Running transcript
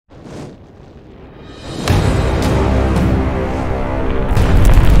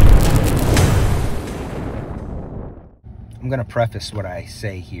going to preface what I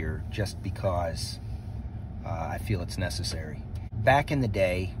say here just because I feel it's necessary. Back in the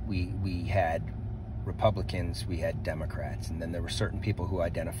day, we had Republicans, we had Democrats, and then there were certain people who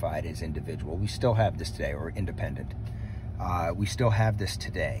identified as individual. We still have this today, or independent. We still have this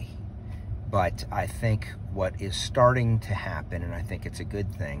today. But I think what is starting to happen, and I think it's a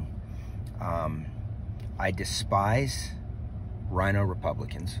good thing, I despise rhino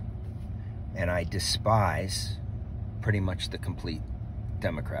Republicans, and I despise pretty much the complete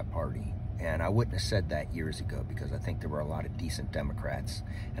Democrat Party. And I wouldn't have said that years ago, because I think there were a lot of decent Democrats,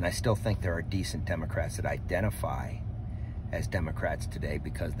 and I still think there are decent Democrats that identify as Democrats today,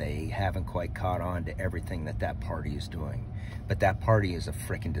 because they haven't quite caught on to everything that that party is doing. But that party is a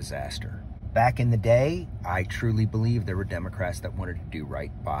freaking disaster. Back in the day, I truly believe there were Democrats that wanted to do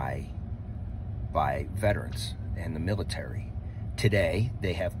right by veterans and the military. Today,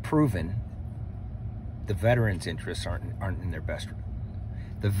 they have proven the veterans' interests aren't in their best.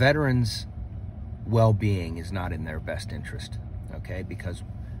 The veterans' well-being is not in their best interest, okay? Because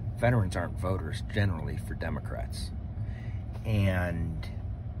veterans aren't voters generally for Democrats. And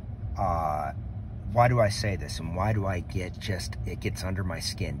why do I say this, and why do I get it gets under my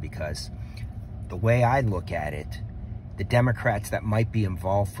skin? Because the way I look at it, the Democrats that might be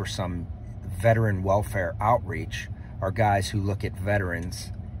involved for some veteran welfare outreach are guys who look at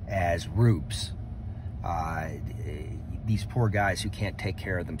veterans as rubes. These poor guys who can't take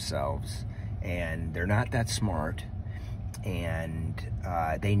care of themselves, and they're not that smart, and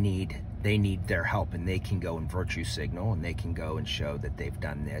they need their help, and they can go and virtue signal, and they can go and show that they've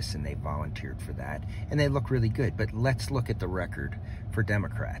done this and they volunteered for that, and they look really good. But let's look at the record for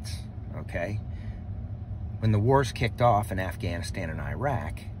Democrats, okay? When the wars kicked off in Afghanistan and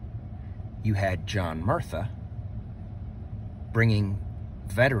Iraq, you had John Murtha bringing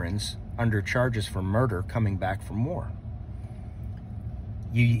veterans under charges for murder coming back from war.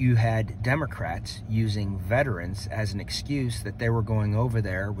 You had Democrats using veterans as an excuse that they were going over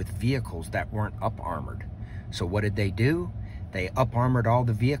there with vehicles that weren't up-armored. So what did they do? They up-armored all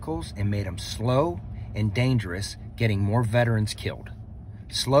the vehicles and made them slow and dangerous, getting more veterans killed.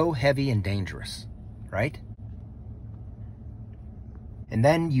 Slow, heavy, and dangerous, right? And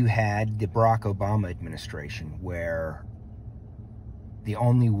then you had the Barack Obama administration, where the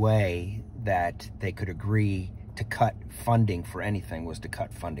only way that they could agree to cut funding for anything was to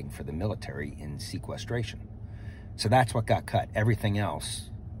cut funding for the military in sequestration. So that's what got cut. Everything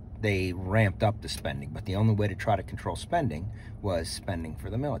else, they ramped up the spending, but the only way to try to control spending was spending for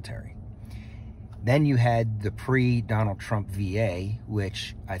the military. Then you had the pre-Donald Trump VA,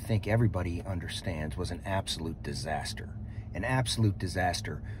 which I think everybody understands was an absolute disaster. An absolute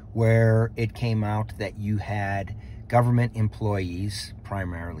disaster, where it came out that you had government employees,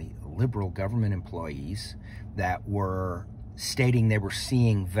 primarily liberal government employees, that were stating they were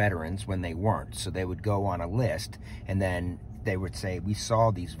seeing veterans when they weren't. So they would go on a list, and then they would say, we saw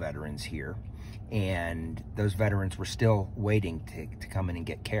these veterans here, and those veterans were still waiting to come in and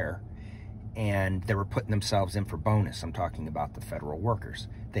get care, and they were putting themselves in for bonus. I'm talking about the federal workers.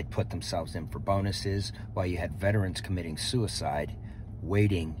 They'd put themselves in for bonuses while you had veterans committing suicide,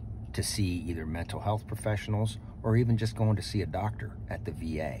 waiting to see either mental health professionals or even just going to see a doctor at the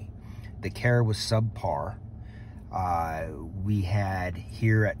VA. The care was subpar. We had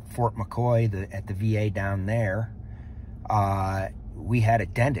here at Fort McCoy, at the VA down there, we had a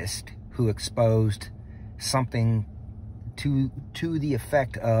dentist who exposed something to the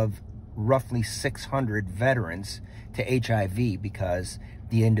effect of roughly 600 veterans to HIV because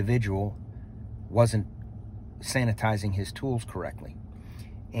the individual wasn't sanitizing his tools correctly.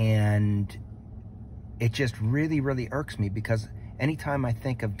 And it just really, really irks me, because anytime I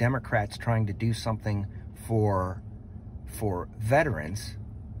think of Democrats trying to do something for veterans,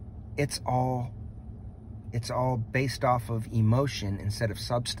 it's all based off of emotion instead of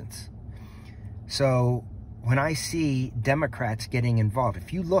substance. So when I see Democrats getting involved,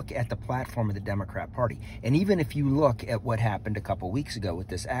 if you look at the platform of the Democrat Party, and even if you look at what happened a couple weeks ago with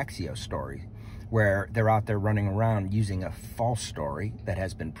this Axios story, where they're out there running around using a false story that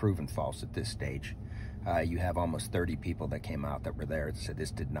has been proven false at this stage. You have almost 30 people that came out that were there and said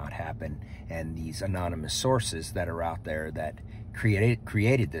this did not happen, and these anonymous sources that are out there that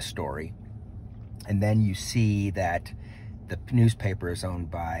created this story. And then you see that the newspaper is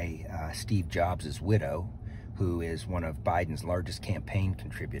owned by Steve Jobs' widow, who is one of Biden's largest campaign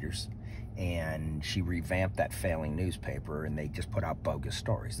contributors, and she revamped that failing newspaper, and they just put out bogus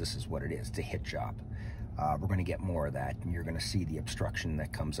stories. This is what it is. It's a hit job. We're going to get more of that, and you're going to see the obstruction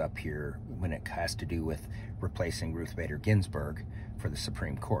that comes up here when it has to do with replacing Ruth Bader Ginsburg for the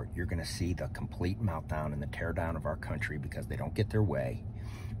Supreme Court. You're going to see the complete meltdown and the teardown of our country because they don't get their way.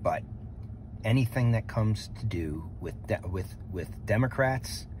 But anything that comes to do with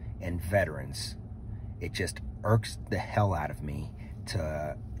Democrats and veterans, it just irks the hell out of me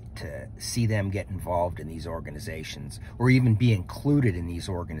to see them get involved in these organizations or even be included in these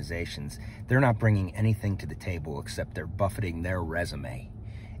organizations. They're not bringing anything to the table except they're buffeting their resume,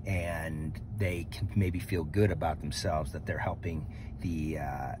 and they can maybe feel good about themselves that they're helping the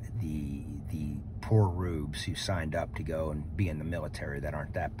poor rubes who signed up to go and be in the military that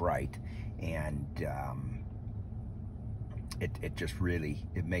aren't that bright. And it just really,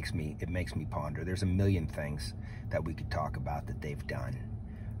 it makes me ponder. There's a million things that we could talk about that they've done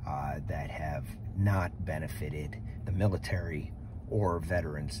that have not benefited the military or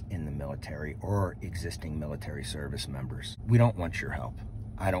veterans in the military or existing military service members. We don't want your help.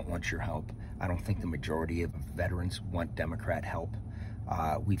 I don't want your help. I don't think the majority of veterans want Democrat help.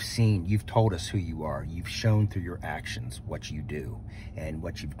 We've seen, you've told us who you are. You've shown through your actions what you do. And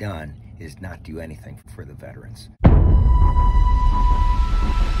what you've done is not do anything for the veterans.